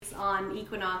on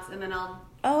Equinox, and then I'll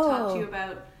Oh. talk to you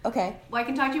about... Okay. Well, I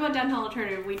can talk to you about dental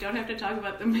alternative. We don't have to talk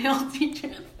about the male teacher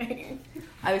thing.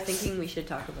 I was thinking we should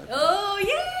talk about that. Oh,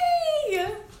 yay!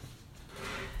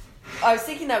 I was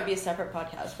thinking that would be a separate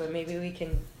podcast, but maybe we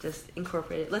can just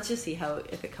incorporate it. Let's just see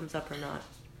if it comes up or not.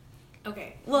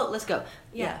 Okay. Well, let's go.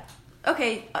 Yeah.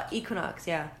 Okay, Equinox,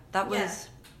 yeah. That was... Yeah.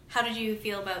 How did you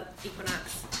feel about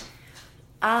Equinox?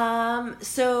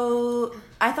 So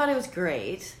I thought it was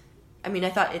great. I mean,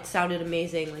 I thought it sounded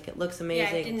amazing. Like, it looks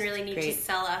amazing. Yeah, it didn't really need to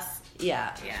sell us.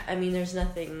 Yeah. Yeah. I mean, there's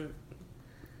nothing...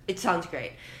 It sounds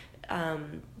great. I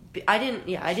didn't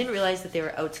realize that they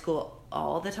were out school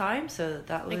all the time, so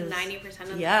that was... Like 90% of the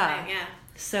time, yeah.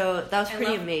 So that was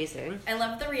pretty amazing. I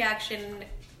love the reaction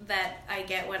that I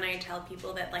get when I tell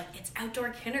people that, like, it's outdoor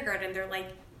kindergarten. They're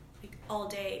like all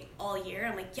day, all year.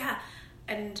 I'm like, yeah.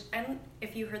 And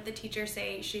if you heard the teacher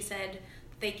say, she said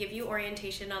they give you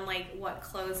orientation on, like, what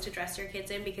clothes to dress your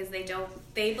kids in because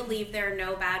they believe there are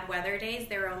no bad weather days.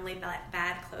 There are only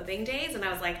bad clothing days. And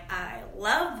I was like, I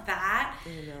love that.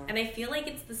 And I feel like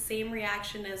it's the same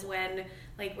reaction as when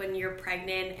you're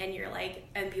pregnant and you're like,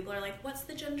 and people are like, what's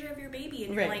the gender of your baby?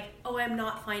 And you're like, oh, I'm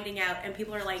not finding out. And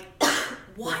people are like,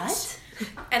 what?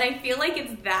 And I feel like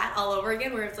it's that all over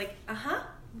again where it's like,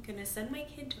 I'm going to send my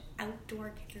kid to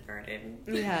outdoor kindergarten.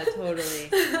 Yeah,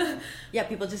 totally. Yeah,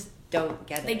 people just don't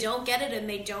get it. They don't get it, and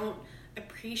they don't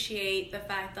appreciate the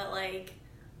fact that, like,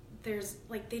 there's,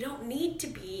 like, they don't need to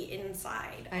be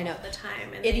inside all the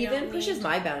time. And it even pushes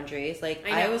my boundaries. Like,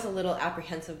 I was a little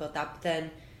apprehensive about that, but then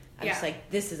I'm just like,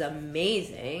 this is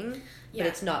amazing, but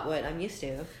it's not what I'm used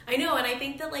to. I know, and I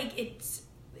think that, like,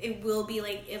 it will be,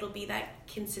 like, it'll be that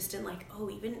consistent, like, oh,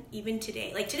 even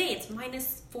today. Like, today it's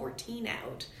minus 14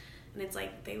 out. And it's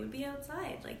like, they would be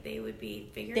outside. Like, they would be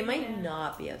figuring it out. They might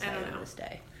not be outside on this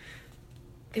day.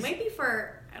 They might be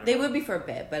for... They would be for a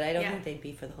bit, but I don't think they'd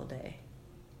be for the whole day.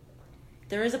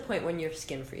 There is a point when your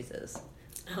skin freezes.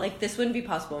 Like, this wouldn't be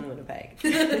possible in Winnipeg.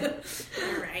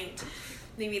 Right.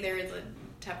 Maybe there is a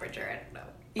temperature, I don't know.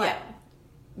 Yeah.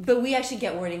 But we actually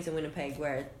get warnings in Winnipeg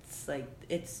where it's like,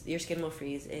 your skin will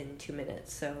freeze in 2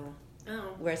 minutes. So,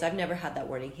 whereas I've never had that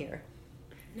warning here.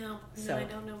 No, so, I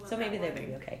don't know about so maybe that they would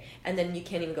be okay. And then you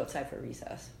can't even go outside for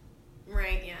recess.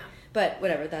 Right, yeah. But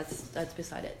whatever, that's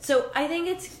beside it. So I think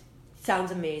it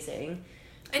sounds amazing.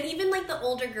 And even, like, the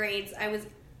older grades, I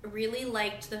really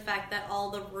liked the fact that all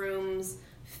the rooms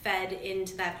fed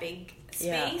into that big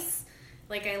space. Yeah.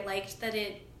 Like, I liked that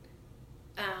it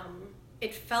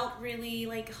felt really,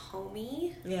 like,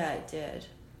 homey. Yeah, it did.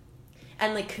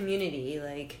 And, like, community,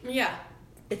 like... Yeah.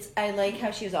 I like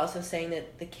how she was also saying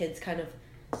that the kids kind of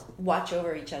watch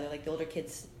over each other. Like, the older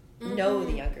kids know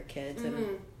the younger kids.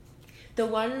 And the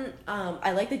one...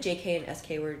 I like the JK and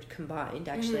SK were combined,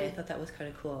 actually. I thought that was kind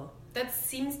of cool. That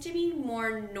seems to be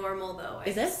more normal, though.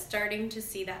 Is I'm it? Starting to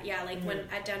see that. Yeah, like, when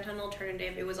at Downtown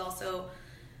Alternative, it was also...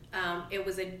 it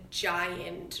was a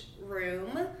giant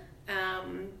room...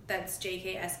 that's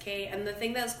JK, SK, and the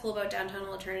thing that was cool about Downtown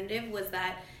Alternative was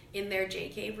that in their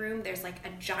JK room, there's, like, a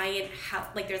giant house,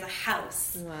 like, there's a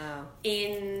house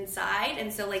inside,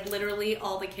 and so, like, literally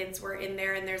all the kids were in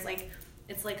there, and there's, like,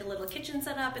 it's, like, a little kitchen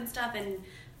set up and stuff, and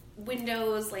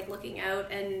windows, like, looking out,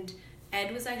 and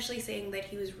Ed was actually saying that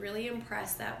he was really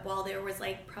impressed that while there was,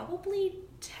 like, probably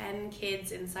 10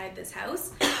 kids inside this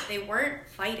house, they weren't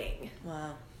fighting.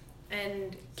 Wow.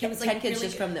 And it was 10 like kids really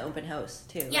just from the open house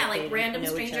too. Yeah, like random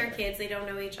stranger kids. They don't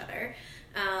know each other,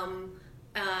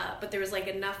 but there was, like,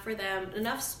 enough for them,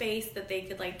 enough space that they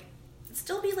could, like,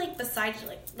 still be, like, beside,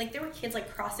 like there were kids,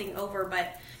 like, crossing over,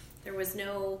 but there was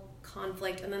no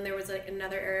conflict. And then there was, like,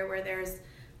 another area where there's,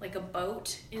 like, a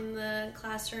boat in the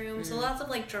classroom, so lots of,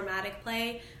 like, dramatic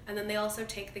play. And then they also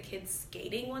take the kids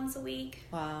skating once a week.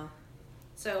 Wow.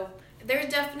 So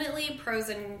there's definitely pros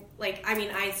and, like, I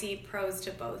mean, I see pros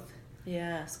to both.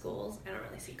 Yeah. Schools. I don't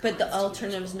really see cons. But the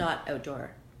alternative's not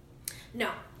outdoor.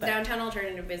 No. Downtown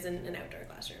Alternative isn't an outdoor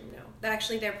classroom, no.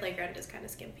 Actually, their playground is kind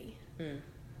of skimpy.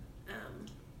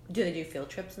 Do they do field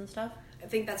trips and stuff? I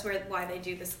think that's why they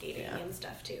do the skating and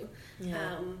stuff, too.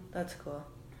 Yeah, that's cool.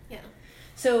 Yeah.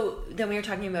 So, then we were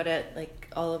talking about it,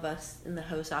 like, all of us in the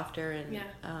house after, and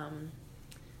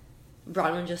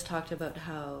Bronwyn just talked about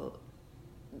how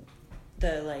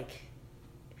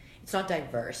it's not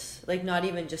diverse, like, not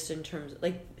even just in terms,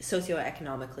 like,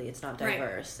 socioeconomically, it's not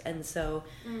diverse. Right. And so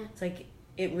it's like,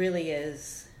 it really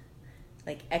is,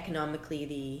 like, economically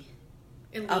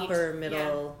the elite, upper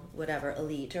middle, whatever,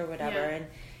 elite or whatever.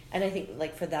 And I think,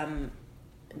 like, for them,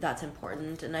 that's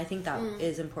important, and I think that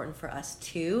is important for us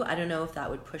too. I don't know if that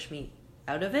would push me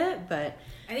out of it, but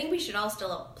I think we should all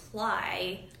still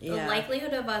apply. The Yeah.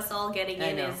 likelihood of us all getting I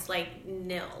in know. is like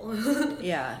nil.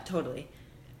 yeah, totally.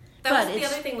 That But was the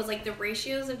it's- other thing was like the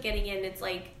ratios of getting in. It's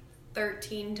like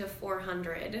 13 to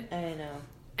 400. I know.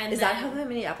 And Is then, that how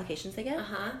many applications they get? Uh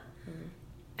huh.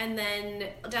 And then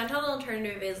downtown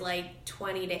alternative is like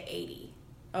 20 to 80.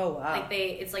 Oh wow. Like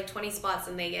it's like 20 spots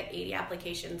and they get 80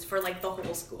 applications for like the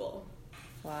whole school.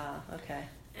 Wow. Okay.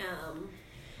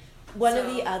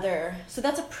 So So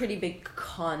that's a pretty big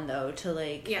con though to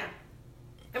like. Yeah.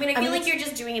 I mean, I feel like it's- you're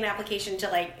just doing an application to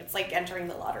like, it's like entering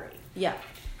the lottery. Yeah.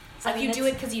 So I if mean, you do it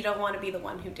it's- because you don't want to be the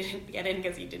one who didn't get in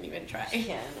because you didn't even try.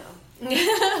 Yeah.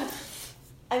 No.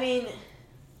 I mean,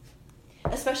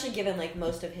 especially given like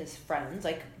most of his friends,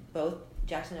 like both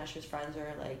Jackson Asher's friends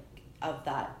are like of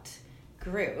that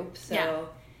group. So, Yeah.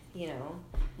 you know.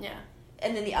 Yeah.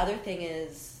 And then the other thing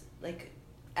is like,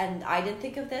 and I didn't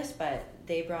think of this, but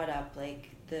they brought up like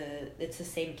it's the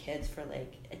same kids for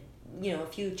like, a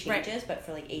few changes, but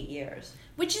for like 8 years.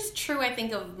 Which is true, I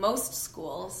think, of most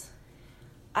schools.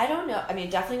 I don't know. I mean,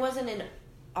 it definitely wasn't in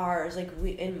ours. Like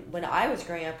when I was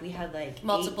growing up, we had like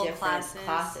Multiple 8 different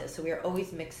classes. So we were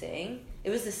always mixing. It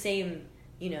was the same,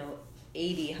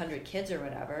 80, 100 kids or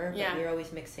whatever. But Yeah. we were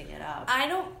always mixing it up. I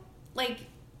don't, like,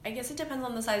 I guess it depends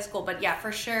on the size school, but yeah,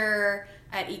 for sure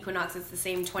at Equinox it's the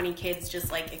same 20 kids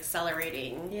just like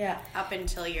accelerating Yeah. up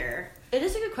until you're... It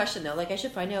is a good question though. Like I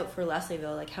should find out for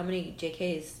Leslieville, like how many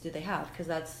JKs do they have? Because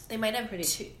that's They might have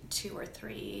pretty two or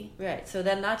three. right. So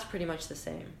then that's pretty much the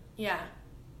same. Yeah.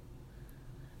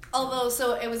 Although,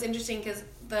 so it was interesting because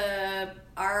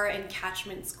our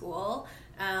encatchment school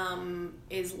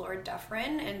is Lord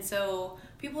Dufferin, and so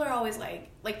people are always like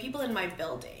people in my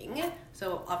building,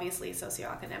 so obviously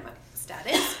socioeconomic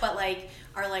status, but like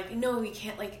are like, no, we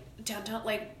can't, like downtown,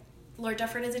 like Lord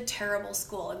Dufferin is a terrible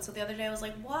school. And so the other day I was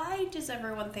like, why does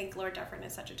everyone think Lord Dufferin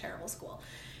is such a terrible school?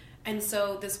 And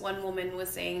so this one woman was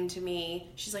saying to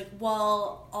me, she's like,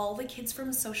 well, all the kids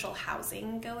from social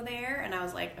housing go there. And I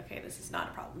was like, okay, this is not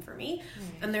a problem for me.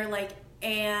 Mm-hmm. And they're like,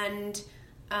 and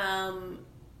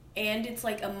it's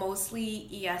like a mostly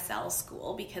ESL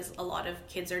school because a lot of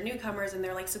kids are newcomers, and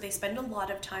they're like, so they spend a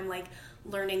lot of time like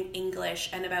learning English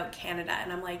and about Canada.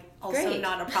 And I'm like, also Great.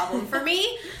 not a problem for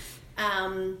me.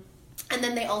 And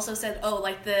then they also said, oh,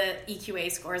 like the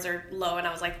EQA scores are low. And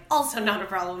I was like, also not a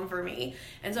problem for me.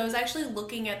 And so I was actually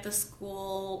looking at the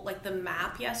school, like the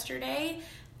map yesterday,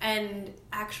 and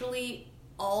actually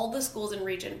all the schools in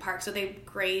Regent Park, so they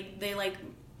like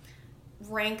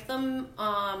rank them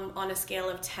on a scale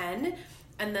of 10,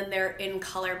 and then they're in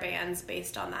color bands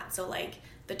based on that. So like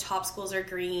the top schools are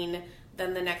green,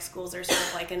 then the next schools are sort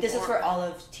of like This is for all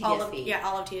of TDSB.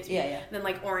 all of TSB. Yeah, yeah. Then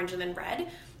like orange and then red.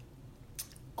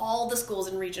 All the schools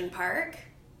in Regent Park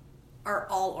are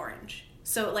all orange.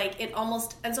 So like it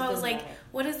almost, and so I was Doesn't like, matter.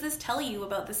 what does this tell you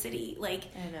about the city? Like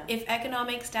I know. if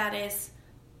economic status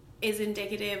is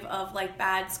indicative of like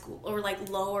bad school or like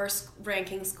lower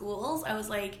ranking schools, I was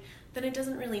like, then it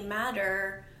doesn't really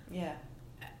matter. Yeah.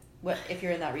 What if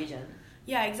you're in that region?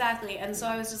 Yeah, exactly. And so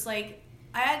I was just like,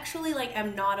 I actually like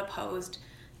am not opposed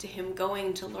to him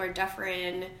going to Lord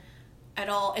Dufferin at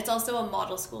all. It's also a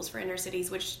model schools for inner cities,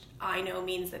 which I know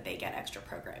means that they get extra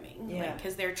programming. Yeah.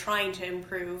 Because they're trying to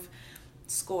improve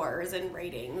scores and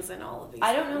ratings and all of these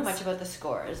I don't know things. much about the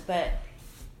scores, but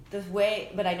I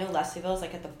know Leslieville is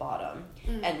like at the bottom,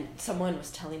 and someone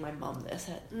was telling my mom this.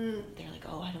 They're like,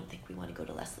 "Oh, I don't think we want to go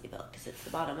to Leslieville because it's the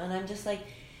bottom," and I'm just like,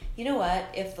 you know what?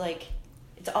 If like,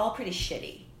 it's all pretty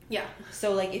shitty. Yeah.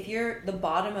 So like, if you're the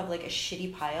bottom of like a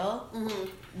shitty pile,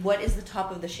 what is the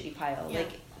top of the shitty pile? Yeah.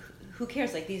 Like, who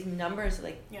cares? Like these numbers,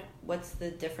 like, Yeah. what's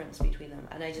the difference between them?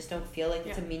 And I just don't feel like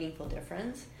it's a Yeah. meaningful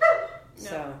difference. No.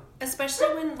 So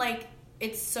Especially when like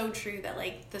it's so true that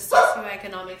like the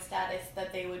socioeconomic status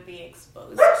that they would be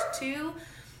exposed to,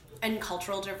 and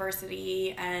cultural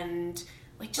diversity, and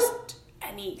like just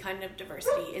any kind of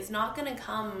diversity is not going to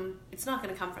come. It's not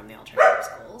going to come from the alternative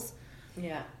schools.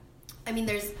 yeah. I mean,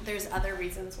 there's other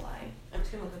reasons why. I'm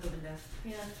just gonna look out the window.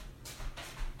 Yeah.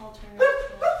 Alternative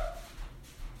schools.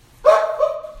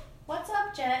 What's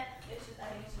up, Jet? I think it's just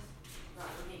not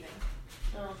leaving.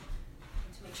 Oh,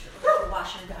 To make sure there's a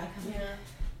washer guy coming. yeah.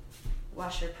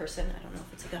 Washer person. I don't know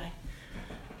if it's a guy.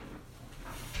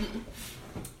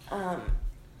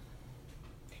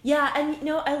 Yeah, and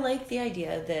I like the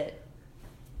idea that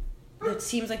it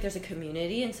seems like there's a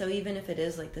community, and so even if it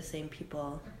is like the same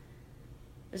people,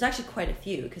 there's actually quite a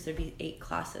few because there'd be 8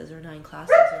 classes or 9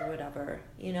 classes or whatever,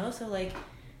 so like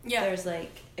Yeah. There's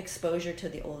like exposure to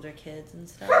the older kids and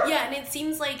stuff. Yeah, and it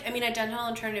seems like, I mean, at Dental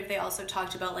Alternative, they also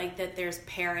talked about like that there's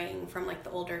pairing from like the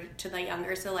older to the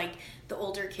younger. So like the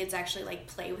older kids actually like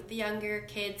play with the younger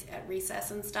kids at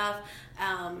recess and stuff.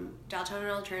 Downtown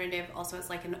Alternative also has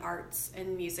like an arts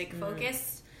and music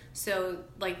focus. So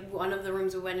like one of the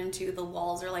rooms we went into, the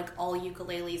walls are like all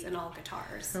ukuleles and all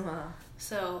guitars. Wow.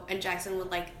 So, and Jackson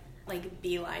would like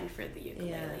beeline for the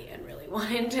ukulele and really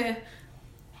wanted to.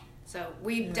 So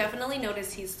we definitely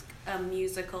noticed he's a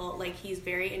musical, like he's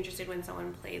very interested when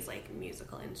someone plays like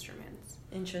musical instruments.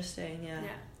 Interesting, yeah. Yeah.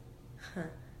 Huh.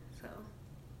 So.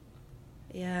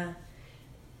 Yeah.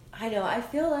 I know, I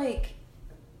feel like,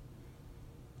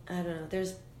 I don't know,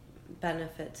 there's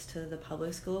benefits to the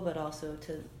public school, but also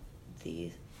to the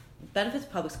benefits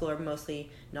of public school are mostly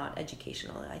not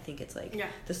educational. I think it's like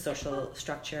the social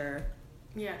structure.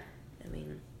 Yeah. I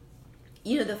mean,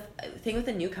 you know, the thing with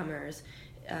the newcomers,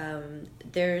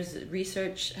 there's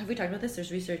research, have we talked about this?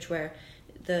 There's research where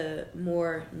the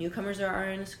more newcomers there are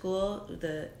in a school,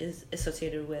 is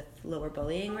associated with lower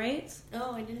bullying rates.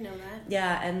 Oh, I didn't know that.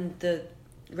 Yeah, and the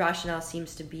rationale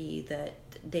seems to be that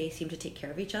they seem to take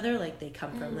care of each other. Like they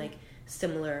come from like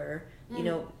similar, you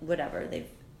know, whatever. They've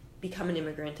become an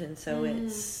immigrant, and so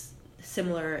it's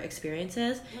similar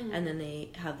experiences, and then they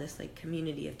have this like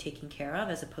community of taking care of,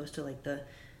 as opposed to like the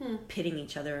pitting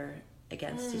each other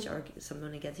against each or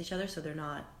someone against each other. So there's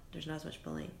not as much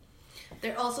bullying.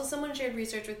 There also, someone shared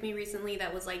research with me recently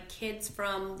that was like kids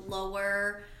from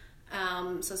lower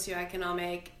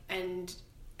socioeconomic and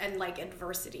like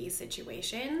adversity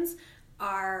situations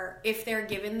are, if they're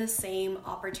given the same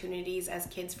opportunities as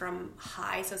kids from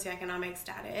high socioeconomic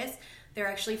status, they're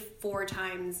actually 4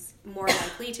 times more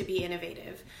likely to be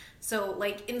innovative. So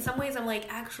like in some ways I'm like,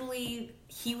 actually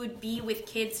he would be with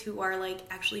kids who are like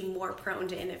actually more prone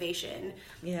to innovation.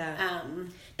 Yeah.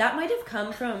 That might have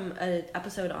come from an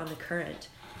episode on The Current,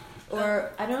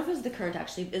 or I don't know if it was The Current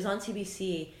actually. It was on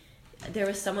CBC. There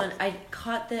was someone, I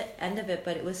caught the end of it,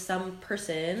 but it was some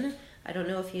person, I don't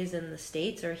know if he's in the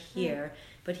States or here,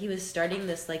 but he was starting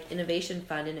this like innovation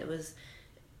fund, and it was,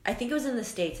 I think it was in the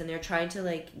States, and they're trying to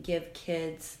like give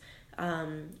kids,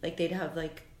 like they'd have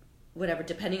like whatever,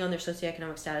 depending on their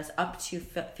socioeconomic status, up to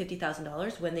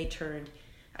 $50,000 when they turned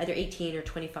either 18 or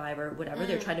 25 or whatever.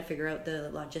 They're trying to figure out the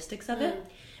logistics of it,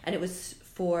 and it was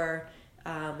for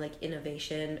like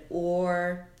innovation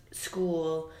or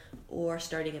school or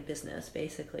starting a business,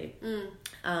 basically.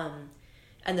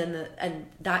 And then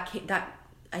that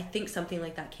I think something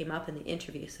like that came up in the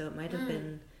interview, so it might have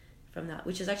been from that,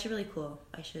 which is actually really cool.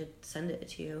 I should send it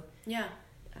to you. Yeah.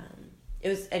 It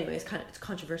was, anyway, it's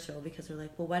controversial because they're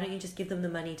like, well, why don't you just give them the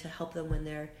money to help them when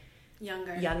they're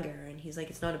younger? And he's like,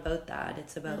 it's not about that.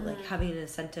 It's about like having an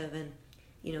incentive, and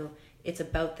you know, it's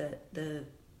about the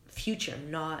future,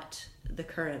 not the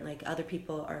current. Like other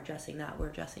people are addressing that, we're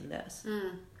addressing this.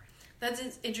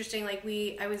 That's interesting. Like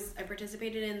I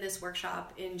participated in this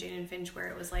workshop in Jane and Finch where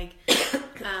it was like,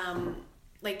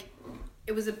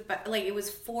 it was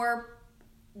for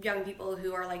young people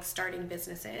who are like starting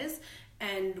businesses,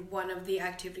 and one of the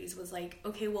activities was like,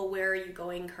 okay, well, where are you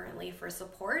going currently for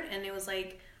support? And it was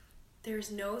like,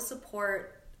 there's no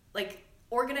support, like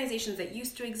organizations that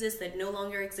used to exist that no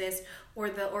longer exist,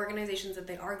 or the organizations that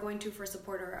they are going to for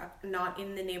support are not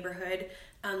in the neighborhood.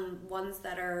 Ones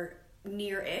that are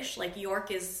near-ish, like York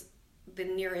is the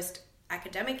nearest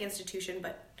academic institution,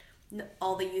 but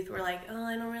all the youth were like, oh,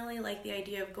 I don't really like the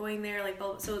idea of going there, like,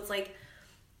 so it's like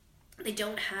they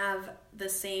don't have the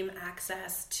same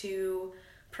access to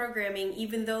programming,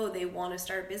 even though they want to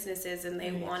start businesses and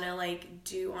they want to like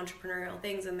do entrepreneurial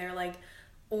things, and they're like,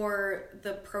 or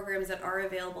the programs that are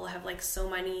available have like so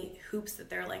many hoops that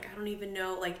they're like, I don't even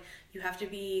know, like you have to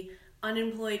be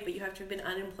unemployed, but you have to have been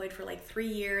unemployed for like 3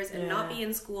 years and not be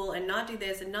in school and not do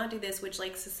this and not do this, which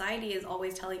like society is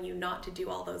always telling you not to do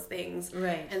all those things.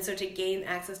 Right. And so to gain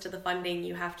access to the funding,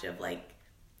 you have to like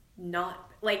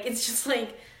not, like, it's just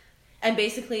like, and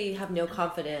basically have no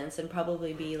confidence and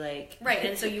probably be like right.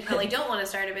 And so you probably don't want to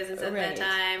start a business at that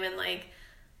time, and like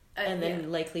and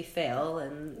then likely fail,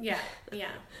 and yeah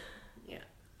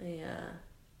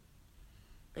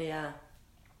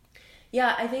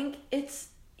I think it's,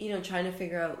 you know, trying to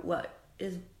figure out what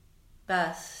is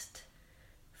best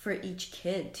for each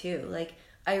kid too. Like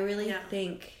I really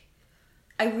think,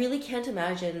 I really can't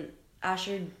imagine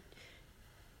Asher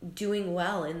doing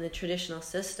well in the traditional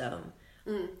system.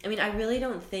 I mean, I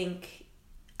don't think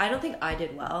I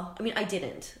did well. I mean, I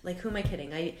didn't. Like, who am I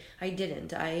kidding? I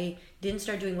didn't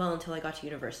start doing well until I got to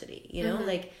university, you know?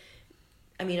 Like,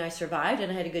 I mean, I survived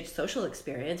and I had a good social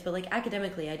experience, but like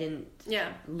academically I didn't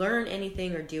learn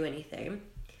anything or do anything.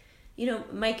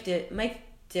 Mike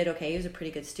did okay. He was a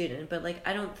pretty good student, but like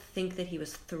I don't think that he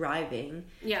was thriving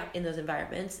in those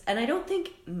environments. And I don't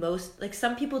think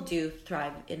some people do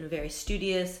thrive in a very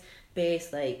studious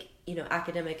based, like,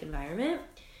 academic environment.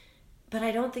 But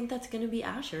I don't think that's going to be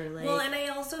Asher. Like, well, and I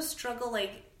also struggle,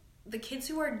 like, the kids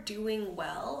who are doing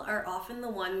well are often the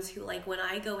ones who, like, when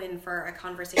I go in for a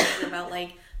conversation about,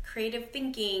 like, creative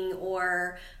thinking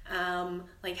or,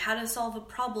 like, how to solve a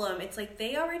problem, it's like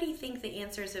they already think the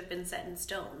answers have been set in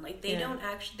stone. Like, they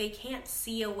they can't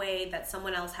see a way that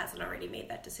someone else hasn't already made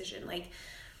that decision. Like,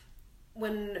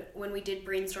 when we did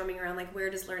brainstorming around, like, where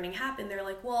does learning happen, they're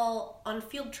like, well, on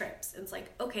field trips. And it's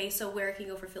like, okay, so where can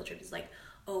you go for field trips? It's like,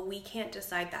 oh, we can't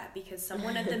decide that because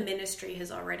someone at the ministry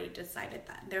has already decided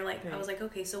that. They're like, I was like,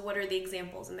 okay, so what are the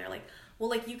examples? And they're like, well,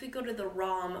 like, you could go to the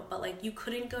ROM, but, like, you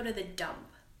couldn't go to the dump.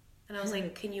 And I was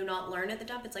like, can you not learn at the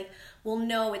dump? It's like, well,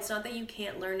 no, it's not that you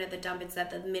can't learn at the dump. It's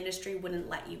that the ministry wouldn't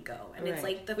let you go. And it's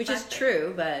like which is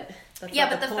true, but that's yeah,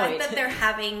 not but the point. fact that they're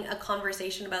having a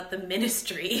conversation about the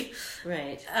ministry,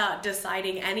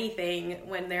 deciding anything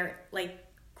when they're like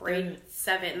grade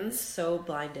 7s, so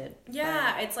blinded.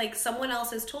 Yeah, it's like someone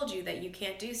else has told you that you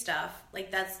can't do stuff.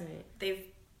 Like that's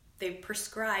they've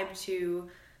prescribed to,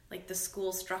 like, the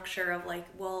school structure of, like,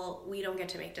 well, we don't get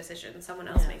to make decisions. Someone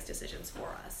else makes decisions for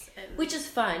us. And which is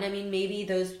fine. I mean, maybe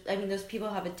those people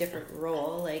have a different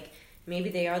role. Like, maybe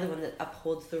they are the one that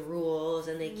upholds the rules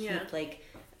and they keep, like,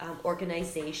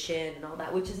 organization and all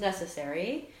that, which is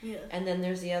necessary. Yeah. And then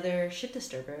there's the other shit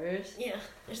disturbers. Yeah.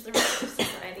 There's the rest of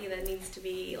society that needs to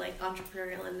be, like,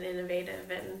 entrepreneurial and innovative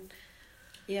and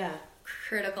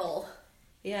critical.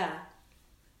 Yeah.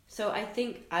 So I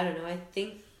think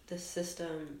the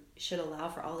system should allow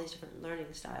for all these different learning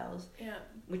styles,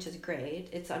 which is great.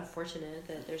 It's unfortunate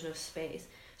that there's no space.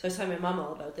 So I was telling my mom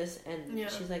all about this, and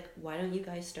she's like, why don't you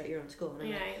guys start your own school? And I'm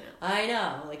like, I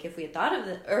know. Like, if we had thought of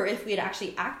it, or if we had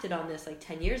actually acted on this, like,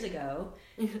 10 years ago,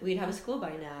 we'd have a school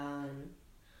by now.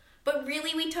 But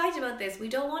really, we talked about this. We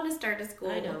don't want to start a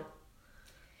school. I know.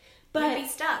 But we'd be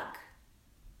stuck.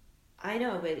 I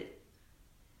know, but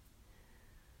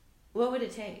what would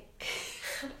it take?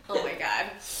 Oh my god.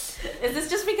 Is this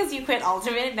just because you quit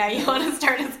Ultimate, now you want to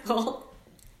start a school?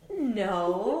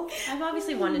 No. I've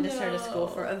obviously wanted to start a school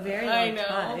for a very long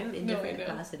time in different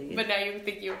capacities. But now you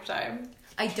think you have time.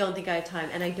 I don't think I have time,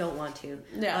 and I don't want to.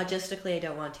 Yeah. Logistically, I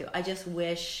don't want to. I just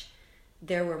wish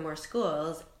there were more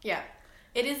schools. Yeah.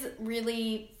 It is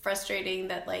really frustrating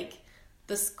that, like,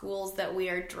 the schools that we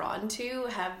are drawn to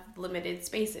have limited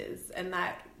spaces, and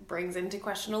that brings into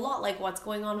question a lot, like, what's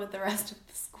going on with the rest of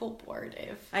the school board.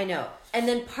 I know. And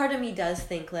then part of me does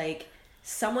think, like,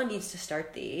 someone needs to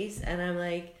start these, and I'm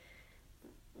like,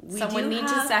 someone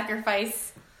needs to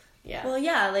sacrifice. Yeah. Well,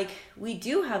 yeah, like, we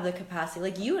do have the capacity.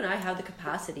 Like, you and I have the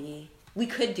capacity. We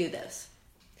could do this.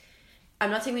 I'm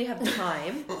not saying we have the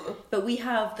time, but we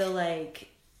have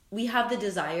the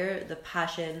desire, the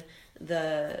passion,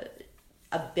 the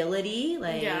ability.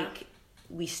 Like,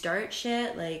 we start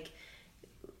shit. Like,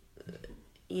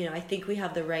 I think we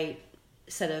have the right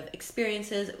set of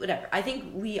experiences, whatever. I think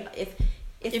if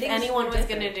anyone was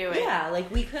going to do it. Yeah,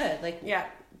 like, we could. Like,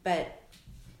 but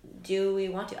do we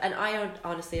want to? And I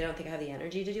don't think I have the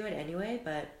energy to do it anyway,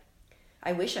 but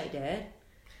I wish I did.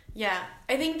 Yeah.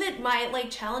 I think that my,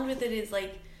 like, challenge with it is,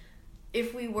 like,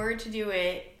 if we were to do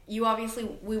it, we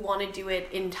want to do it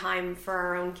in time for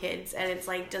our own kids, and it's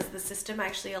like, does the system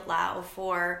actually allow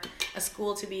for a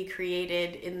school to be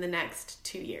created in the next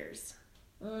 2 years?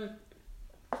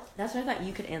 That's what I thought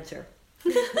you could answer.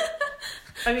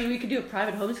 I mean, we could do a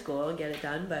private homeschool and get it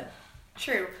done, but...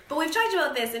 True. But we've talked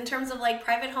about this in terms of, like,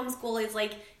 private homeschool is,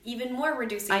 like, even more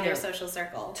reducing their social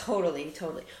circle. Totally.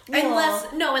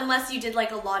 Unless you did,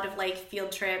 like, a lot of, like,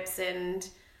 field trips and...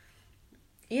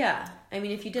 Yeah. I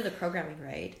mean, if you did the programming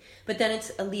right. But then it's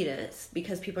elitist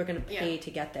because people are going to pay to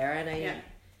get there.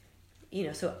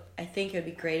 And so I think it would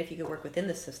be great if you could work within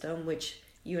the system, which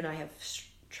you and I have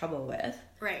trouble with.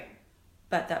 Right.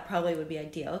 But that probably would be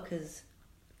ideal because...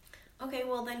 Okay,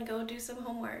 well then go do some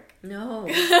homework. No.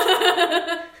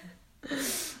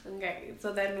 Okay,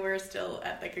 so then we're still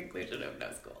at the conclusion of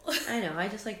no school. I know, I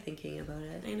just like thinking about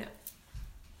it. I know.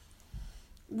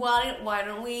 Why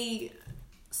don't we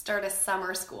start a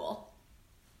summer school?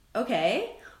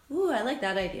 Okay. Ooh, I like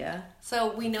that idea.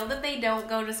 So we know that they don't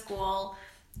go to school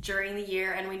during the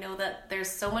year, and we know that there's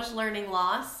so much learning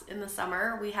loss in the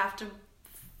summer. We have to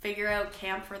figure out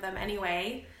camp for them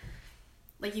anyway.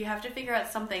 Like, you have to figure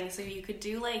out something. So you could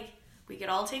do, like, we could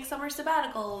all take summer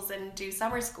sabbaticals and do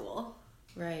summer school.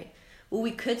 Right. Well, we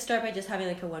could start by just having,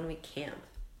 like, a 1-week camp.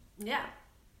 Yeah.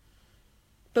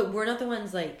 But we're not the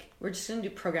ones, like, we're just going to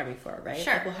do programming for it, right?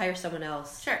 Sure. Like, we'll hire someone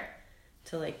else. Sure.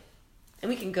 To, like, and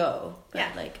we can go. But,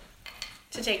 Yeah. like.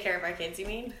 To take care of our kids, you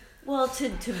mean? Well, to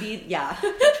be, yeah.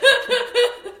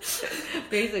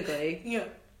 Basically. Yeah.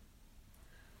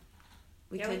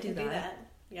 We could do that.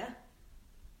 Yeah.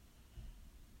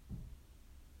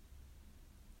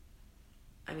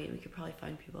 I mean, we could probably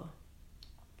find people.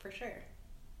 For sure.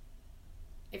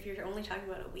 If you're only talking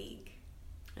about a week.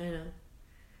 I know.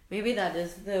 Maybe that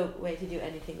is the way to do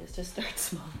anything, is to start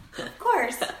small. Of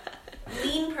course.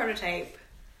 Lean prototype.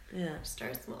 Yeah.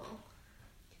 Start small.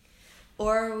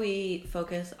 Or we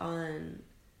focus on...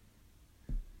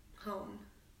 Home.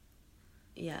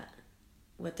 Yeah.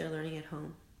 What they're learning at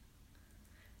home.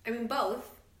 I mean, both.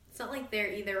 It's not like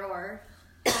they're either or.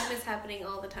 Home is happening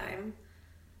all the time.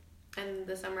 And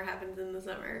the summer happens in the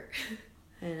summer.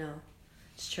 I know.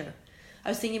 It's true. I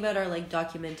was thinking about our, like,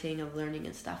 documenting of learning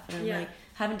and stuff. And I'm like,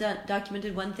 haven't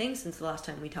documented one thing since the last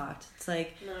time we talked. It's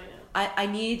like... No, I know. I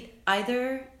need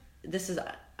either this is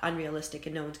unrealistic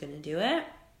and no one's going to do it,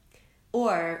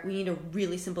 or we need a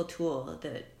really simple tool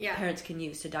that parents can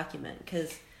use to document,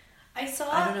 because I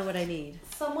don't know what I need.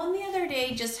 Someone the other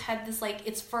day just had this, like,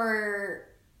 it's for,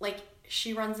 like,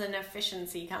 she runs an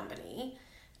efficiency company,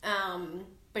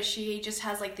 but she just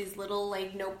has, like, these little,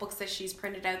 like, notebooks that she's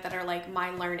printed out that are, like, my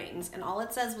learnings, and all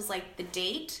it says was, like, the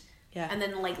date and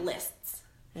then, like, lists.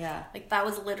 Yeah. Like, that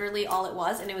was literally all it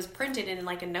was, and it was printed in,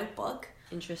 like, a notebook.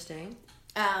 Interesting.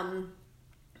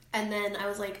 And then I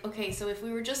was like, okay, so if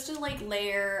we were just to, like,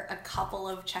 layer a couple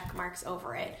of check marks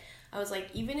over it, I was like,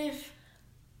 even if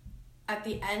at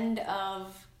the end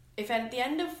of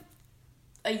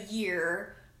a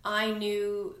year I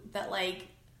knew that, like,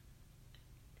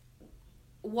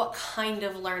 what kind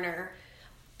of learner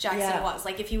Jackson was.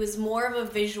 Like, if he was more of a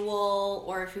visual,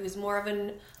 or if he was more of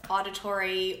an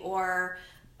auditory, or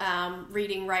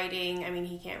reading, writing. I mean,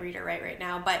 he can't read or write right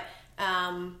now, but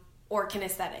or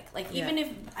kinesthetic. Like, even if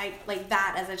I like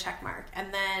that as a check mark,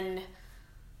 and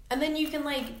then you can,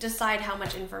 like, decide how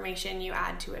much information you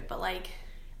add to it. But, like,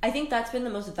 I think that's been the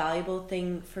most valuable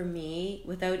thing for me,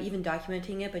 without even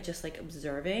documenting it, but just, like,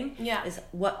 observing. Yeah. Is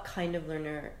what kind of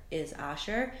learner is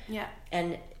Asher? Yeah.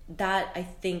 And that, I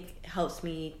think, helps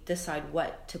me decide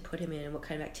what to put him in and what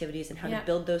kind of activities and how to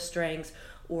build those strengths,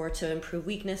 or to improve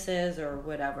weaknesses or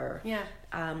whatever. Yeah.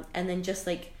 And then just,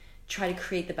 like, try to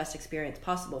create the best experience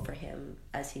possible for him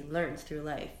as he learns through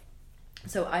life.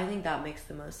 So I think that makes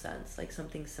the most sense, like,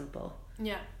 something simple.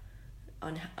 Yeah.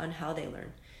 On how they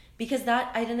learn. Because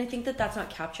I think that that's not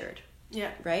captured.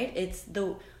 Yeah. Right? It's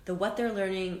the what they're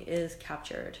learning is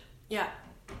captured. Yeah.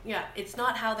 Yeah. It's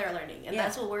not how they're learning. And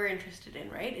that's what we're interested in,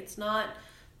 right? It's not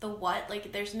the what.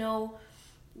 Like, there's no,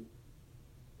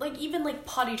 like, even, like,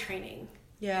 potty training.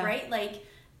 Yeah. Right? Like,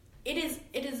 it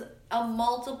is a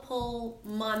multiple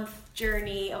month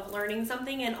journey of learning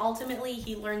something, and ultimately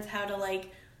he learns how to,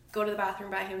 like, go to the bathroom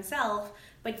by himself.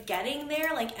 But getting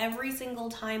there, like, every single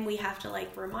time we have to,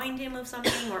 like, remind him of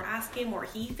something, or ask him, or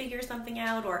he figures something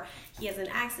out, or he has an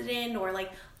accident, or,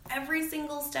 like, every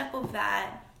single step of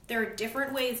that, there are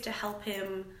different ways to help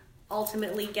him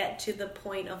ultimately get to the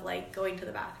point of, like, going to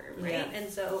the bathroom, right? Yeah.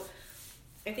 And so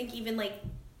I think even, like,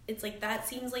 it's like that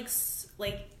seems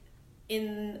like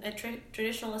in a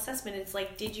traditional assessment, it's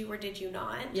like, did you or did you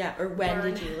not? Yeah, or when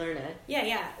did you learn it?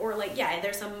 Yeah, or, like,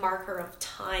 there's some marker of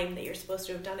time that you're supposed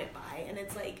to have done it by, and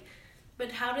it's like, but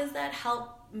how does that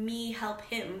help me help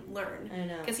him learn? I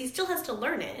know. Because he still has to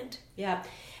learn it. Yeah,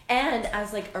 and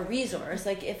as, like, a resource,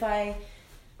 like, if I,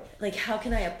 like, how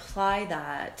can I apply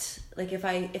that? Like, if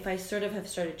I sort of have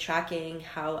started tracking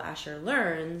how Asher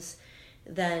learns,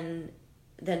 then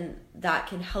that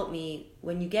can help me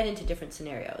when you get into different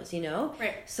scenarios, you know?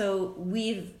 Right. So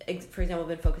we've, for example,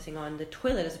 been focusing on the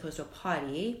toilet as opposed to a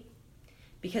potty,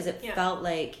 because it felt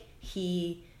like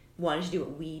he wanted to do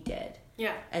what we did.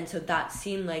 Yeah. And so that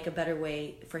seemed like a better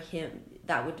way for him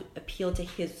that would appeal to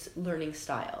his learning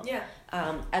style. Yeah.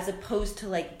 As opposed to,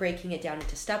 like, breaking it down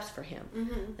into steps for him.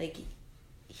 Mm-hmm. Like,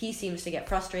 he seems to get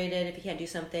frustrated if he can't do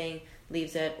something,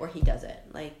 leaves it, or he does it.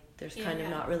 Like, there's kind of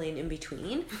not really an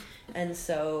in-between. And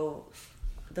so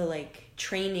the, like,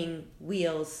 training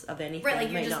wheels of anything right,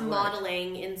 like, you're might just not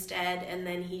modeling instead, and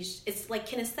then it's like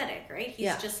kinesthetic, right?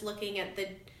 He's just looking at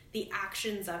the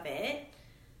actions of it,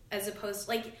 as opposed,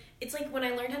 like, it's like when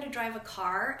I learned how to drive a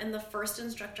car, and the first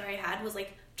instructor I had was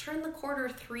like, turn the quarter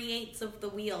 3/8 of the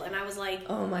wheel, and I was like,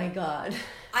 oh my god,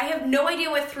 I have no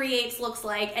idea what 3/8 looks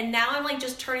like, and now I'm, like,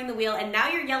 just turning the wheel, and now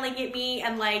you're yelling at me,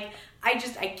 and, like, I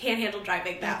can't handle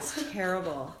driving now. That's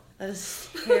terrible. That is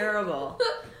terrible.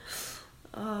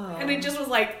 Oh. And it just was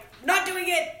like, not doing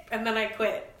it, and then I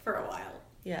quit for a while.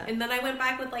 Yeah. And then I went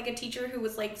back with like a teacher who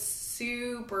was like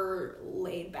super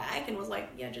laid back and was like,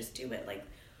 yeah, just do it. Like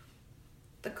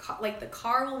the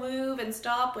car will move and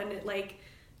stop when it like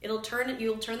you'll turn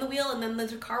the wheel and then the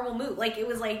car will move. Like it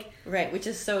was like right, which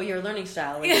is so your learning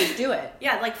style. Like just do it.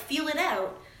 Yeah, like feel it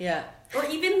out. Yeah. Or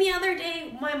even the other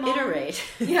day, my mom iterate.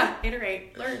 Yeah,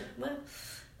 iterate, learn.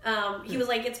 He was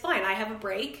like, it's fine. I have a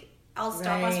break. I'll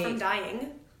stop us from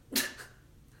dying.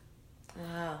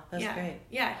 Wow, that's great.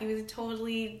 Yeah, he was a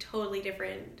totally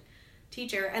different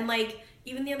teacher. And like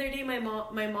even the other day, my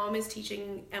mom is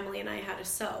teaching Emily and I how to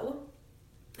sew.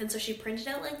 And so she printed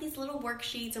out like these little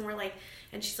worksheets and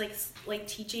and she's like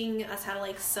teaching us how to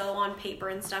like sew on paper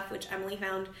and stuff, which Emily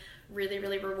found really,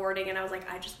 really rewarding. And I was like,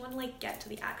 I just want to like get to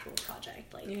the actual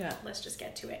project. Like, let's just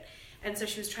get to it. And so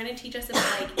she was trying to teach us about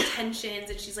like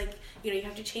tensions, and she's like, you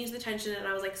have to change the tension. And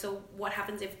I was like, so what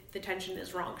happens if the tension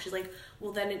is wrong? She's like,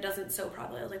 well, then it doesn't sew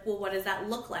properly. I was like, well, what does that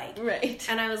look like? Right.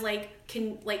 And I was like,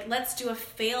 let's do a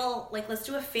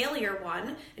failure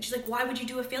one. And she's like, why would you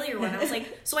do a failure one? I was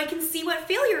like, so I can see what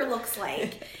failure looks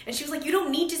like. And she was like, you don't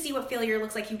need to see what failure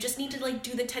looks like. You just need to like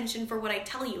do the tension for what I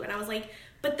tell you. And I was like,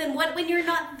 but then what when you're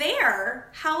not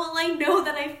there? How will I know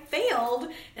that I failed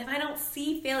if I don't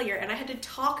see failure? And I had to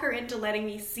talk her into letting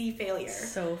me see failure.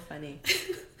 So funny.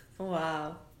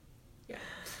 Wow. Yeah.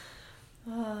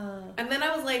 And then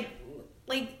I was like,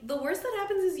 the worst that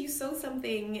happens is you sew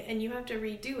something and you have to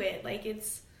redo it. Like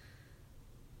it's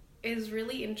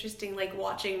really interesting, like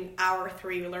watching our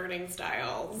three learning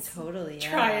styles. Totally,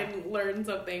 yeah. Try and learn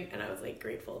something. And I was like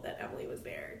grateful that Emily was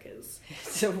there because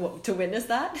to witness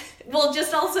that. Well,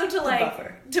 just also to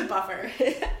buffer.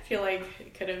 I feel like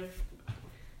it could have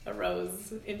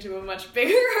arose into a much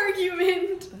bigger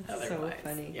argument. That's otherwise. So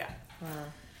funny. Yeah.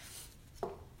 Wow.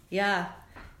 Yeah.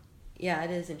 Yeah, it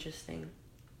is interesting.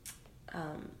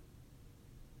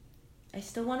 I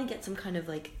still want to get some kind of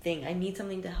like thing. I need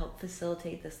something to help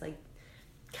facilitate this like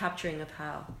capturing of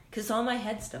how, because it's all in my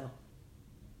head still.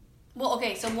 Well,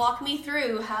 okay, so walk me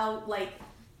through how like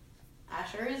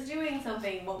Asher is doing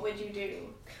something. What would you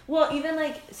do? Well, even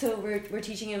like so we're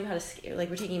teaching him how to skate. Like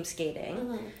we're taking him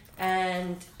skating,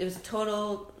 and it was a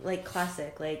total like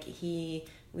classic. Like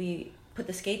we put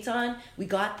the skates on. We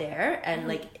got there and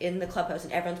like in the clubhouse,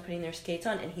 and everyone's putting their skates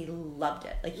on, and he loved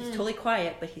it. Like he's totally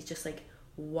quiet, but he's just like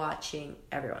watching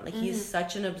everyone. Like he's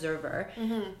such an observer.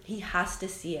 He has to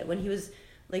see it. When he was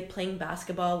like playing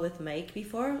basketball with Mike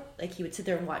before, like he would sit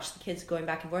there and watch the kids going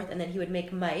back and forth, and then he would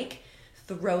make Mike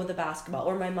throw the basketball,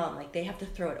 or my mom, like they have to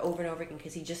throw it over and over again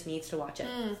because he just needs to watch it.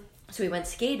 So we went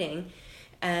skating,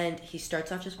 and he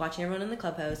starts off just watching everyone in the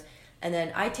clubhouse, and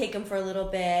then I take him for a little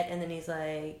bit, and then he's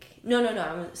like, no, I'm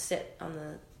gonna sit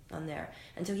on there.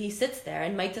 And so he sits there,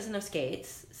 and Mike doesn't have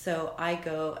skates, so I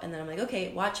go, and then I'm like,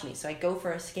 okay, watch me. So I go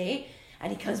for a skate,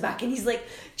 and he comes back, and he's like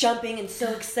jumping and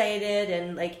so excited,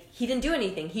 and like he didn't do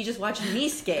anything, he just watched me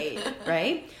skate,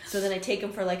 right? So then I take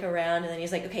him for like a round, and then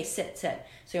he's like, okay, sit. So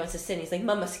he wants to sit, and he's like,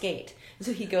 mama, skate. And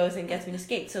so he goes and gets me to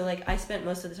skate. So like I spent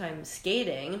most of the time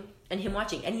skating and him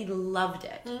watching, and he loved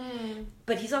it.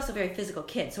 But he's also a very physical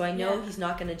kid, so I know he's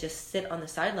not going to just sit on the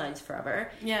sidelines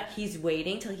forever. Yeah. He's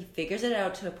waiting till he figures it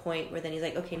out to a point where then he's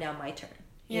like, okay, now my turn.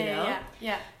 You know?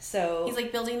 Yeah. So he's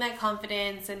like building that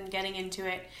confidence and getting into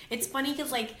it. It's funny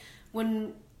because like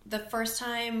when the first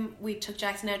time we took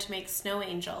Jackson out to make snow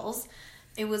angels,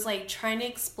 it was like trying to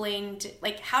explain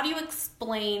like how do you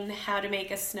explain how to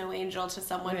make a snow angel to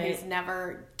someone who's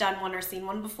never done one or seen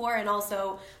one before. And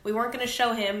also we weren't going to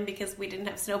show him because we didn't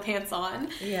have snow pants on.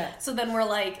 So then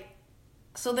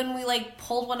we like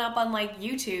pulled one up on like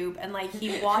YouTube, and like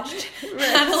he watched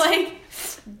how to like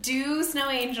do snow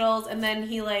angels, and then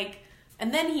he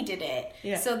did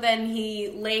it. So then he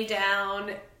lay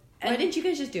down. Why didn't you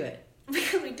guys just do it?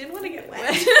 Because we didn't want to get wet.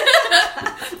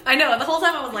 I know, the whole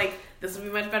time I was like, this would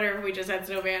be much better if we just had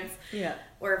snow pants. Yeah.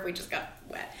 Or if we just got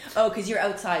wet. Oh, because you're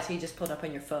outside, so you just pulled up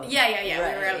on your phone. Yeah.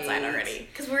 Right. We were outside already.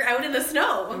 Because we're out in the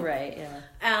snow. Right,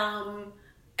 yeah.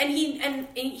 And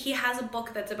he has a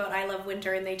book that's about I Love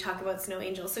Winter, and they talk about snow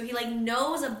angels. So he like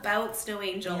knows about snow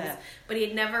angels, but he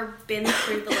had never been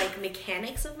through the like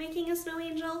mechanics of making a snow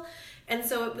angel. And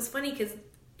so it was funny because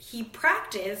he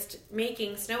practiced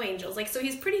making snow angels. Like, so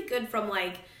he's pretty good from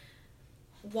like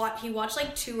he watched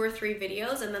like 2 or 3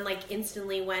 videos and then like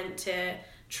instantly went to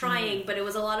trying. But it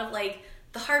was a lot of like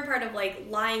the hard part of like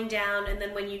lying down, and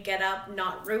then when you get up,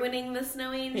 not ruining the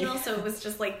snow angel. So it was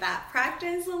just like that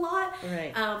practice a lot.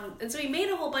 Right. And so he made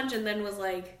a whole bunch and then was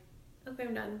like, okay,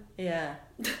 I'm done. Yeah.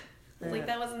 Like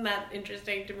that wasn't that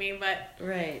interesting to me, but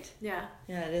right. Yeah,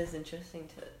 it is interesting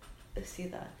to see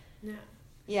that.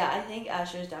 Yeah, I think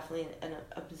Asher is definitely an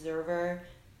observer,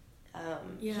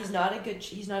 He's not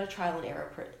a trial and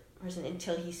error person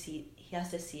until he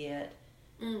has to see it,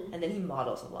 and then he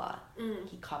models a lot.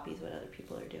 He copies what other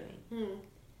people are doing,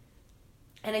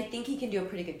 and I think he can do a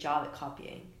pretty good job at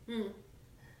copying.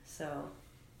 So,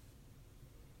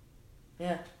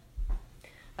 yeah,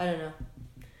 I don't know.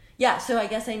 Yeah, so I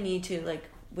guess I need to, like,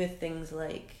 with things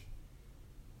like,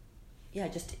 yeah,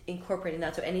 just incorporating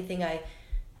that. So anything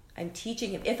I'm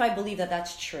teaching him, if I believe that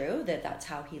that's true, that that's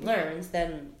how he learns,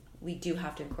 then we do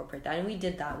have to incorporate that. And we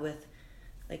did that with,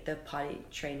 like, the potty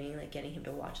training, like, getting him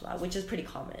to watch a lot, which is pretty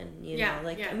common, you know?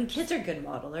 Like, I mean, kids are good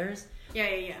modelers.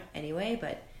 Yeah. Anyway,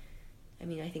 but, I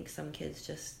mean, I think some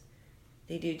kids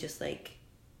they do just, like,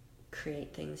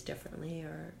 create things differently,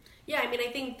 or... Yeah, I mean,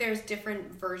 I think there's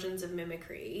different versions of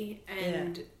mimicry,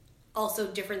 and also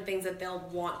different things that they'll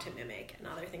want to mimic, and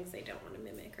other things they don't want to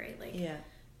mimic, right? Like,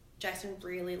 Jackson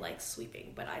really likes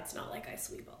sweeping, but it's not like I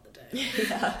sweep all the time.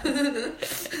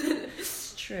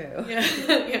 It's true.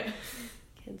 Yeah.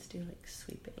 Kids do like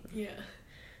sweeping. Yeah.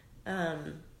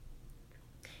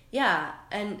 Yeah,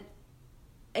 and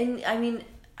I mean,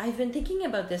 I've been thinking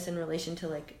about this in relation to,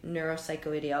 like,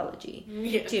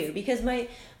 neuropsychoideology too, because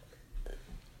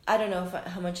I don't know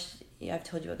how much I've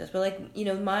told you about this, but, like, you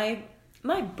know,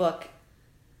 my book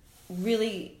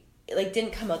really, like,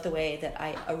 didn't come out the way that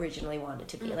I originally wanted it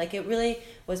to be. Like, it really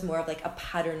was more of, like, a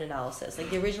pattern analysis. Like,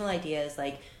 the original idea is,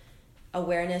 like,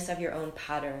 awareness of your own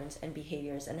patterns and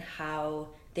behaviors and how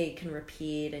they can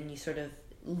repeat, and you sort of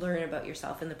learn about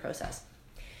yourself in the process.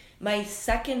 My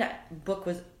second book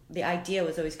the idea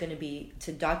was always going to be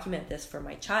to document this for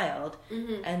my child,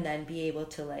 and then be able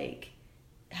to, like,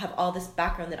 have all this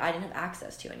background that I didn't have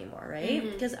access to anymore, right?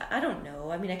 Because I don't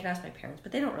know. I mean, I can ask my parents,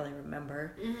 but they don't really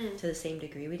remember to the same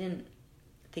degree. We didn't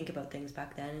think about things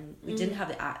back then, and we didn't have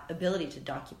the ability to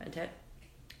document it.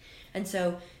 And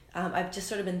so I've just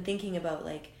sort of been thinking about,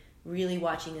 like, really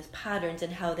watching his patterns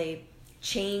and how they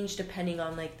change depending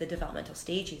on, like, the developmental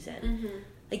stage he's in.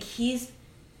 Like, he's,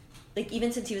 like,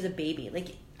 even since he was a baby,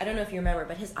 like, I don't know if you remember,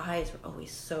 but his eyes were always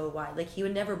so wide. Like, he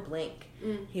would never blink.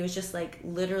 He was just, like,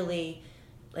 literally,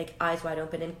 like, eyes wide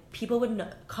open, and people would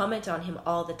comment on him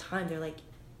all the time. They're like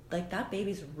that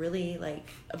baby's really, like,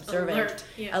 observant,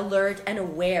 alert and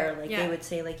aware. Like, they would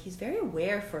say, like, he's very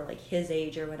aware for, like, his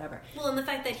age or whatever. Well, and the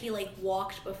fact that he, like,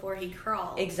 walked before he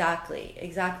crawled. Exactly.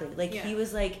 Like, he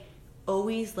was, like,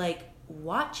 always, like,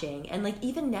 watching, and, like,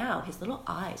 even now his little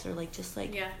eyes are, like, just,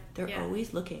 like, they're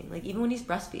always looking. Like, even when he's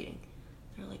breastfeeding,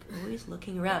 they're, like, always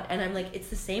looking around, and I'm like, it's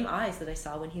the same eyes that I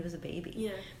saw when he was a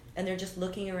baby. And they're just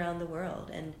looking around the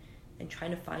world and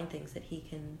trying to find things that he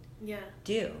can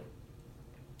do.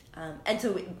 And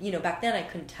so, you know, back then I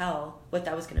couldn't tell what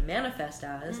that was going to manifest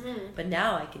as, but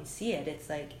now I can see it. It's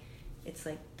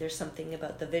like there's something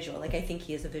about the visual. Like, I think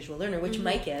he is a visual learner, which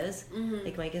Mike is.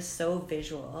 Like, Mike is so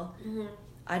visual.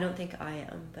 I don't think I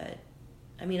am, but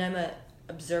I mean, I'm a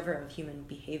observer of human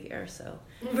behavior, so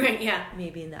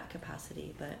maybe in that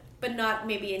capacity, but not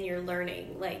maybe in your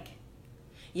learning, like.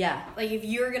 Yeah. Like, if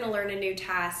you're going to learn a new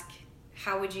task,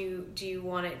 how do you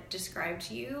want it described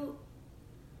to you?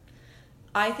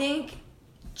 I think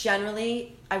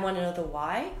generally I want to know the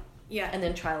why. Yeah. And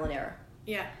then trial and error.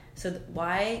 Yeah. So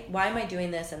why am I doing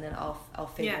this, and then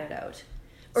I'll figure it out.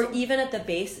 Or even at the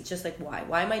base, it's just like,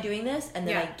 why am I doing this? And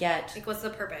then I get, like, what's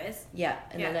the purpose? Yeah.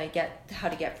 And then I get how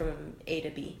to get from A to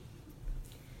B.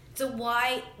 So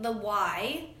why,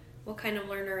 what kind of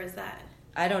learner is that?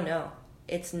 I don't know.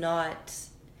 It's not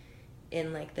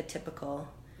in, like, the typical.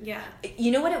 Yeah.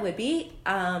 You know what it would be?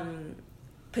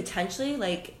 Potentially,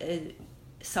 like,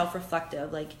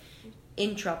 self-reflective, like,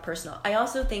 intrapersonal. I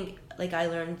also think, like, I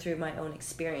learned through my own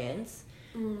experience,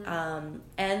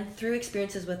 and through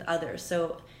experiences with others.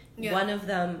 So one of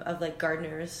them, of, like,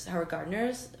 Howard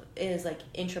Gardner's, is, like,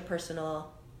 intrapersonal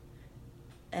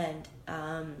and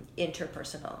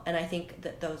interpersonal, and I think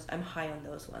that I'm high on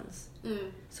those ones.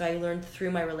 So I learned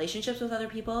through my relationships with other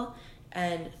people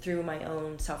and through my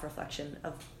own self-reflection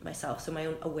of myself, so my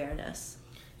own awareness.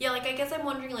 Yeah, like, I guess I'm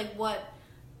wondering, like, what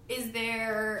is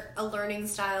there a learning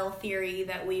style theory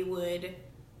that we would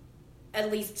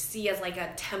at least see as, like,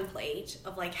 a template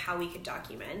of, like, how we could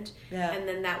document? And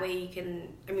then that way you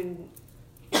can, I mean,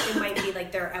 it might be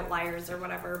like they're outliers or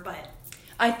whatever, but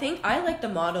I think I like the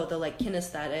model, the, like,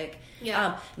 kinesthetic.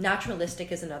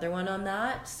 Naturalistic is another one on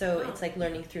that. So it's like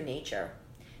learning through nature.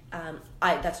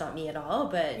 That's not me at all,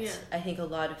 but I think a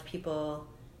lot of people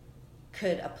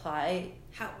could apply.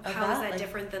 How is that, like,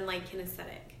 different than, like,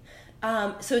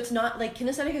 kinesthetic? So it's not, like,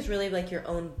 kinesthetic is really, like, your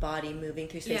own body moving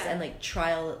through space, and, like,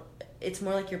 it's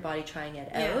more like your body trying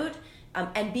it out,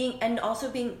 and also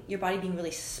being your body being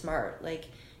really smart, like,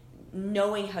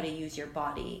 knowing how to use your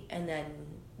body and then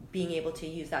being able to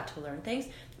use that to learn things.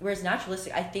 Whereas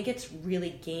naturalistic, I think it's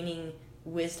really gaining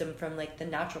wisdom from like the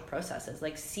natural processes,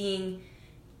 like seeing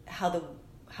how the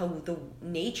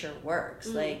nature works,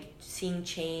 like seeing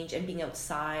change and being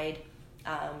outside,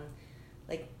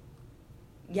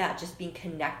 just being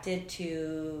connected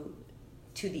to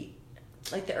the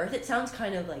like the earth. It sounds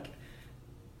kind of like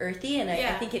earthy, and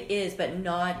I think it is, but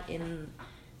not in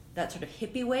that sort of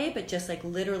hippie way, but just like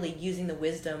literally using the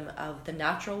wisdom of the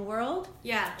natural world.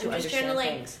 Yeah, to I'm just trying to like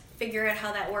things. figure out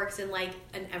how that works in like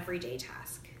an everyday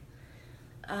task.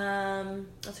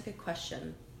 That's a good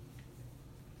question.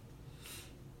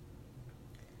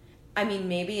 I mean,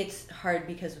 maybe it's hard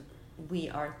because we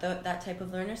aren't that type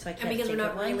of learner, so I can't. And because think we're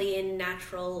not of one. really in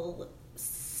natural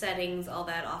settings all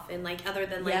that often, like other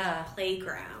than like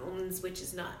playgrounds, which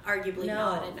is not arguably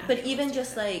not a natural. But even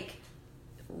just like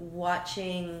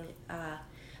watching,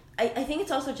 I think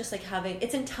it's also just like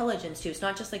it's intelligence too. It's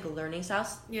not just like learning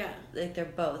styles. Yeah, like they're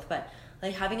both, but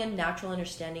like having a natural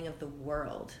understanding of the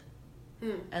world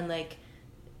and like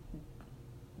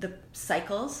the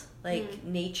cycles, like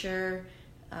nature.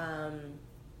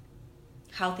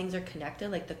 How things are connected,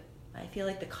 like I feel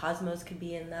like the cosmos could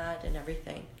be in that and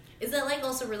everything. Is that like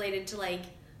also related to like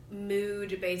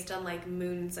mood based on like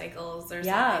moon cycles or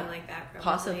something like that? Probably.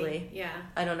 Possibly. Yeah.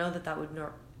 I don't know that would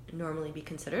normally be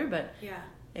considered, but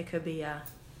it could be. Yeah.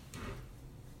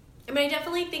 I mean, I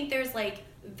definitely think there's like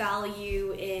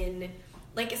value in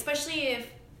like, especially if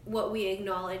what we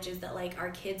acknowledge is that like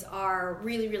our kids are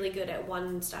really, really good at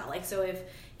one style. Like, so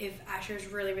if Asher's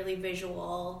really, really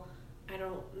visual, I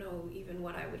don't know even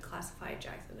what I would classify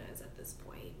Jackson as at this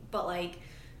point, but like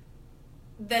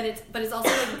then it's also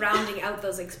like rounding out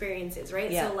those experiences,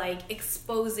 right? So like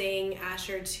exposing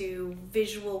Asher to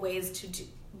visual ways to do,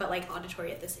 but like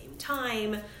auditory at the same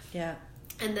time, and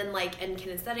then like and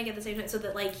kinesthetic at the same time, so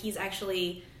that like he's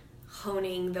actually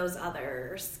honing those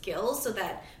other skills, so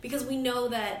that because we know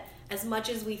that as much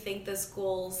as we think the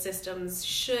school systems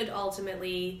should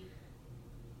ultimately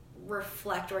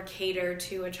reflect or cater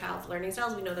to a child's learning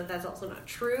styles, we know that that's also not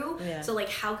true. So like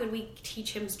how could we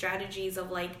teach him strategies of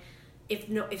like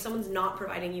if someone's not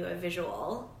providing you a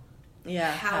visual,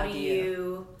 how do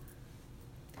you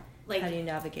like, how do you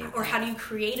navigate or how do you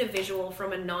create a visual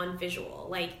from a non-visual,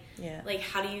 like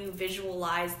how do you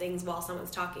visualize things while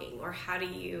someone's talking, or how do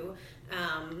you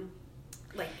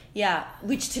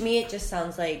which to me it just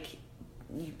sounds like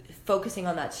focusing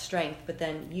on that strength, but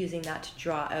then using that to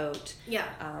draw out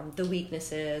the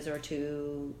weaknesses or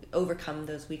to overcome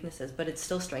those weaknesses, but it's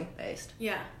still strength based.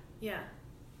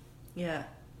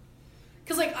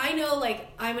 Because like I know like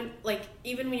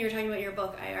even when you were talking about your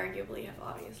book, I arguably have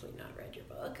obviously not read your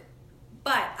book,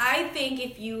 but I think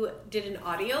if you did an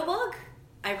audiobook,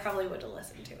 I probably would have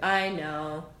listened to it. I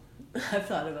know. I've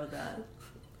thought about that.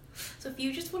 So if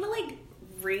you just want to like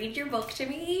read your book to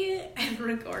me and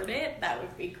record it, that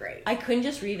would be great. I couldn't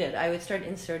just read it. I would start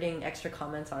inserting extra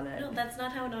comments on it. No, that's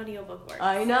not how an audiobook works.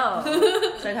 I know.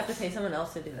 So I'd have to pay someone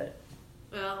else to do it.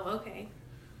 Oh, okay.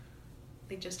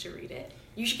 Like just to read it.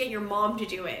 You should get your mom to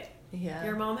do it. Yeah.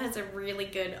 Your mom has a really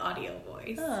good audio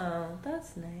voice. Oh,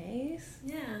 that's nice.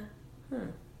 Yeah.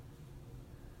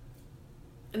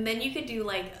 And then you could do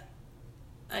like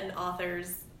an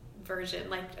author's version,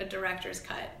 like a director's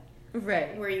cut.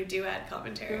 Right. Where you do add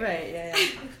commentary. Right, yeah.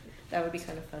 That would be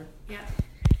kind of fun. Yeah.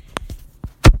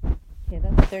 Okay,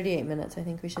 that's 38 minutes. I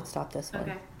think we should stop this one.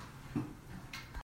 Okay.